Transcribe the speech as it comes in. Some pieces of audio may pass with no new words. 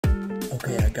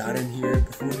Okay, I got in here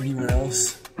before anyone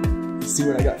else. Let's see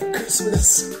what I got for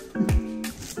Christmas.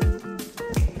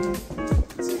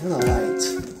 It's kind of light.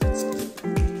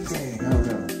 Dang, I don't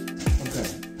know. Okay,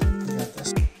 I got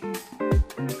this.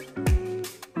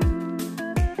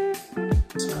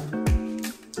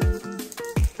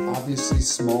 Obviously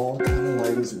small, kind of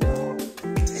light as well.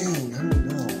 Dang, I don't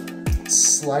know. It's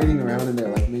sliding around in there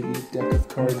like maybe a deck of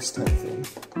cards type thing.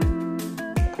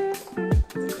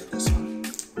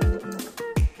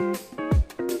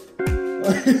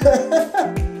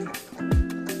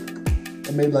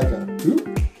 I made like a whoop.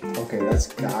 Okay, that's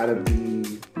gotta be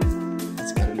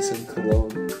some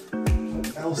cologne.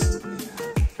 What else do we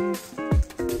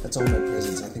have? That's all my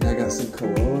presents. I think I got some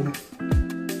cologne.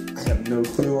 I have no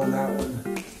clue on that one.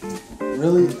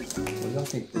 Really? What do y'all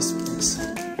think this one is?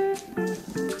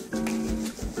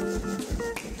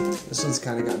 This one's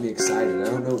kind of got me excited. I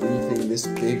don't know anything this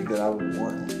big that I would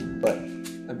want, but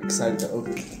I'm excited to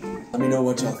open it. Let me know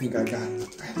what y'all think I got.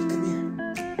 Riley, come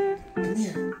here. Come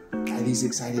here. Riley's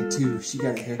excited too. She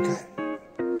got a haircut.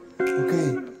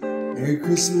 Okay. Merry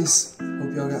Christmas.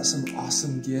 Hope y'all got some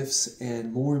awesome gifts.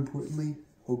 And more importantly,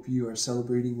 hope you are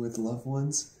celebrating with loved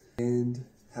ones. And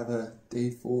have a day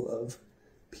full of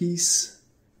peace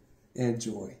and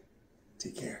joy.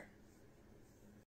 Take care.